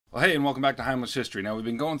Well, hey, and welcome back to Heimler's History. Now, we've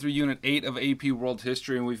been going through Unit 8 of AP World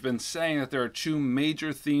History, and we've been saying that there are two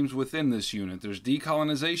major themes within this unit. There's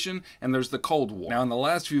decolonization, and there's the Cold War. Now, in the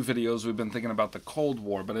last few videos, we've been thinking about the Cold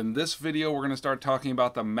War, but in this video, we're going to start talking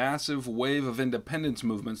about the massive wave of independence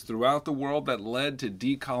movements throughout the world that led to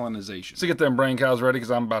decolonization. So get them brain cows ready,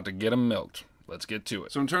 because I'm about to get them milked. Let's get to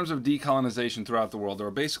it. So in terms of decolonization throughout the world, there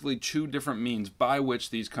are basically two different means by which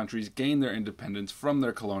these countries gain their independence from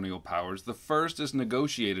their colonial powers. The first is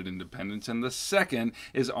negotiated independence, and the second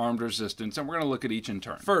is armed resistance, and we're going to look at each in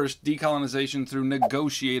turn. First, decolonization through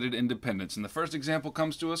negotiated independence, and the first example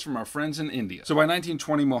comes to us from our friends in India. So by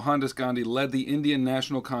 1920, Mohandas Gandhi led the Indian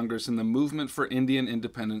National Congress in the movement for Indian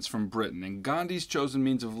independence from Britain, and Gandhi's chosen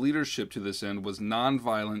means of leadership to this end was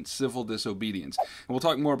non-violent civil disobedience. And we'll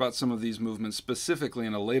talk more about some of these movements specifically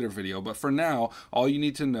in a later video, but for now, all you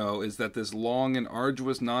need to know is that this long and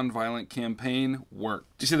arduous nonviolent campaign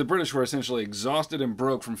worked. You see, the British were essentially exhausted and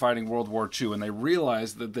broke from fighting World War II, and they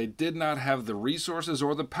realized that they did not have the resources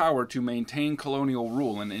or the power to maintain colonial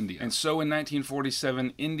rule in India. And so in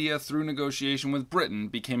 1947, India, through negotiation with Britain,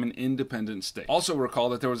 became an independent state. Also recall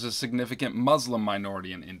that there was a significant Muslim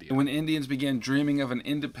minority in India. And when Indians began dreaming of an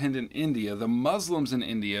independent India, the Muslims in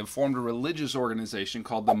India formed a religious organization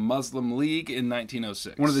called the Muslim League in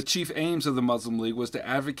 1906. One of the chief aims of the Muslim League was to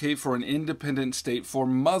advocate for an independent state for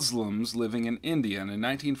Muslims living in India. And in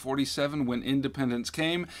 1947, when independence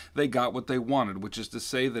came, they got what they wanted, which is to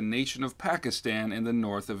say the nation of Pakistan in the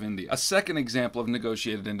north of India. A second example of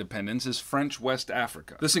negotiated independence is French West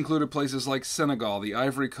Africa. This included places like Senegal, the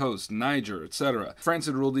Ivory Coast, Niger, etc. France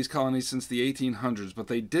had ruled these colonies since the 1800s, but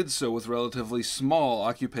they did so with relatively small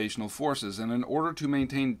occupational forces, and in order to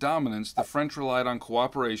maintain dominance, the French relied on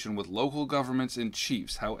cooperation with local governments and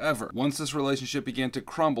chiefs. However, once this relationship began to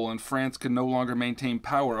crumble and France could no longer maintain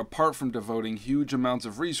power apart from devoting huge amounts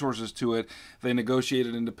of resources to it, they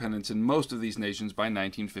negotiated independence in most of these nations by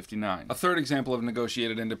 1959. A third example of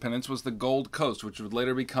negotiated independence was the Gold Coast, which would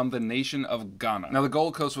later become the nation of Ghana. Now, the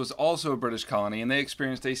Gold Coast was also a British colony, and they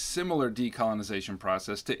experienced a similar decolonization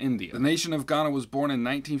process to India. The nation of Ghana was born in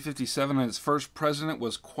 1957, and its first president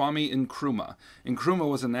was Kwame Nkrumah. Nkrumah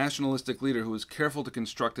was a nationalistic leader who was careful to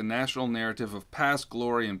construct a national narrative of past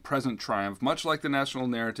glory and present triumph, much like the national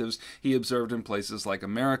narratives he observed in places like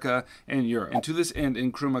America and Europe. And to this end,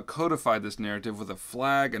 Nkrumah codified this narrative with a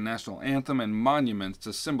flag, a national anthem, and monuments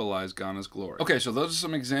to symbolize Ghana's glory. Okay, so those are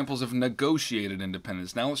some examples of negotiated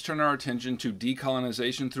independence. Now let's turn our attention to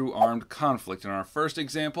decolonization through armed conflict, and our first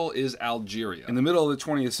example is Algeria. In the middle of the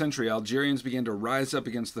 20th century, Algerians began to rise up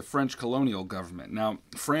against the French colonial government. Now,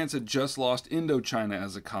 France had just lost Indochina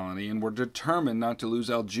as a colony and were determined not to lose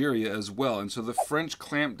Algeria as well, and so the French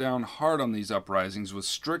clamped down hard on these uprisings with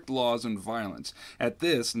strict laws and violence. At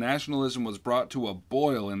this, nationalism was brought to a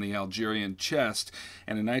boil in the Algerian chest,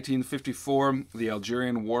 and in 1954, the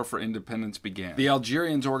Algerian War for Independence began. The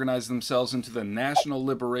Algerians organized themselves into the National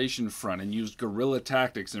Liberation Front and used guerrilla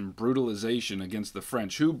tactics and brutalization against the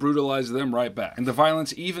French, who brutalized them right back. And the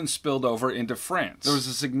violence even spilled over into France. There was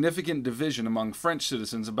a significant division among French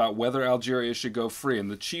citizens about whether Algeria should go free, and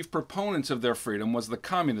the chief proponents of their freedom was the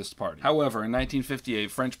Communist Party. However, in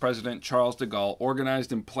 1958, French President Charles de Gaulle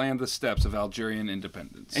organized and planned the steps of Algerian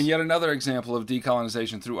independence. And yet another example of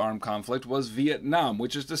decolonization through armed conflict was Vietnam,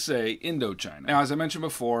 which is to say Indochina. Now, as I mentioned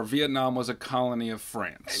before, Vietnam was a colony of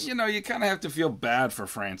France. And, you know, you kind of have to feel bad for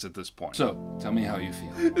France at this point. So, tell me how you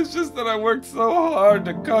feel. It's just that I worked so hard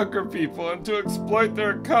to conquer people and to exploit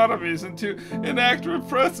their economies and to enact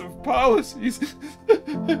repressive policies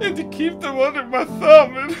and to keep them under my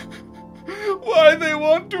thumb, and why they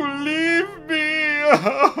want to leave me.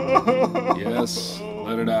 Yes,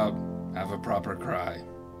 let it out. Have a proper cry.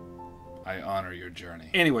 I honor your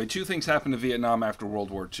journey. Anyway, two things happened to Vietnam after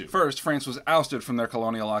World War II. First, France was ousted from their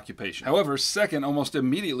colonial occupation. However, second, almost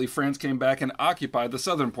immediately, France came back and occupied the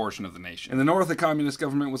southern portion of the nation. In the north, the communist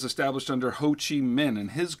government was established under Ho Chi Minh,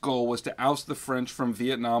 and his goal was to oust the French from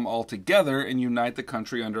Vietnam altogether and unite the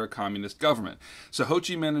country under a communist government. So Ho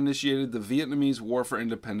Chi Minh initiated the Vietnamese War for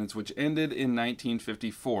Independence, which ended in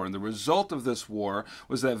 1954. And the result of this war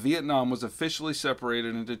was that Vietnam was officially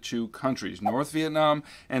separated into two countries, North Vietnam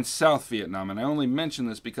and South Vietnam, and I only mention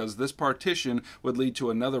this because this partition would lead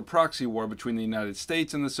to another proxy war between the United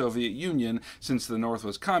States and the Soviet Union, since the North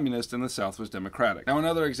was communist and the South was democratic. Now,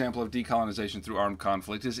 another example of decolonization through armed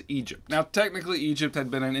conflict is Egypt. Now, technically, Egypt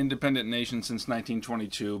had been an independent nation since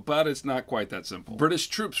 1922, but it's not quite that simple. British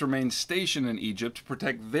troops remained stationed in Egypt to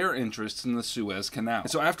protect their interests in the Suez Canal.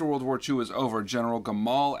 And so after World War II was over, General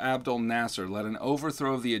Gamal Abdel Nasser led an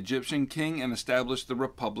overthrow of the Egyptian king and established the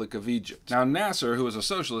Republic of Egypt. Now, Nasser, who was a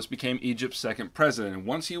socialist, became Egypt's second president, and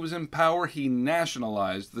once he was in power, he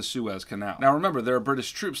nationalized the Suez Canal. Now remember, there are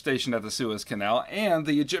British troops stationed at the Suez Canal, and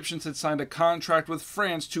the Egyptians had signed a contract with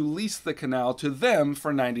France to lease the canal to them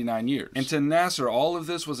for 99 years. And to Nasser, all of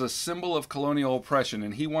this was a symbol of colonial oppression,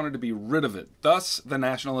 and he wanted to be rid of it. Thus, the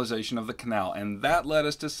nationalization of the canal, and that led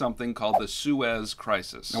us to something called the Suez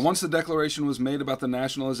Crisis. Now, once the declaration was made about the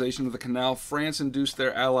nationalization of the canal, France induced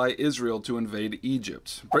their ally Israel to invade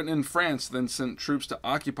Egypt. Britain and France then sent troops to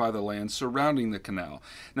occupy the land surrounding the canal.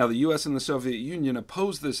 Now, the US and the Soviet Union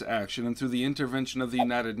opposed this action, and through the intervention of the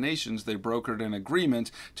United Nations, they brokered an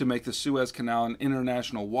agreement to make the Suez Canal an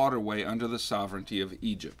international waterway under the sovereignty of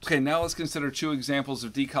Egypt. Okay, now let's consider two examples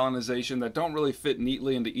of decolonization that don't really fit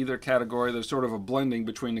neatly into either category. There's sort of a blending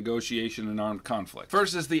between negotiation and armed conflict.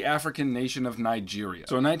 First is the African nation of Nigeria.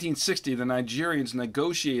 So in 1960, the Nigerians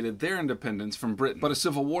negotiated their independence from Britain, but a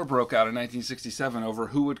civil war broke out in 1967 over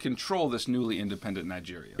who would control this newly independent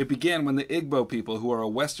Nigeria. It began when the Igbo people, who are a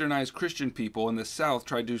westernized Christian people in the south,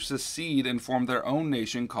 tried to secede and form their own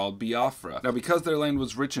nation called Biafra. Now, because their land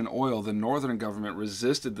was rich in oil, the northern government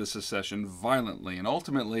resisted the secession violently, and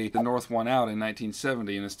ultimately the North won out in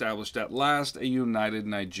 1970 and established at last a united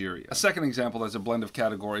Nigeria. A second example that's a blend of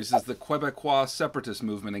categories is the Quebecois Separatist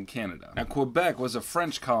Movement in Canada. Now, Quebec was a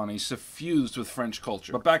French colony suffused with French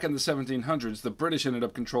culture, but back in the 1700s, the British ended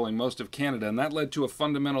up controlling most of Canada, and that led to a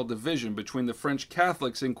fundamental division between the French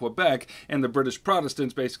Catholics in Quebec and the British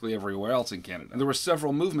Protestants basically everywhere else in Canada. And there were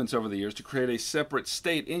several movements over the years to create a separate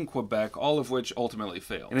state in Quebec, all of which ultimately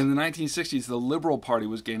failed. And in the 1960s, the Liberal Party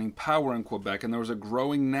was gaining power in Quebec, and there was a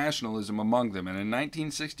growing nationalism among them. And in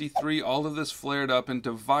 1963, all of this flared up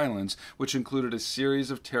into violence, which included a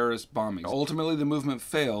series of terrorist bombings. Ultimately, the movement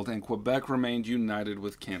failed, and Quebec remained united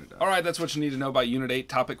with Canada. Alright, that's what you need to know about Unit 8,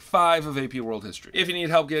 Topic 5 of AP World History. If you need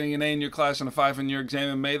help getting an A in your class and a 5 in your exam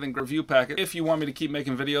in May, then review packet. If you want me to keep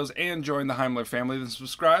making videos and join the Heimler family, then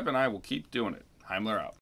subscribe, and I will keep doing it. Heimler out.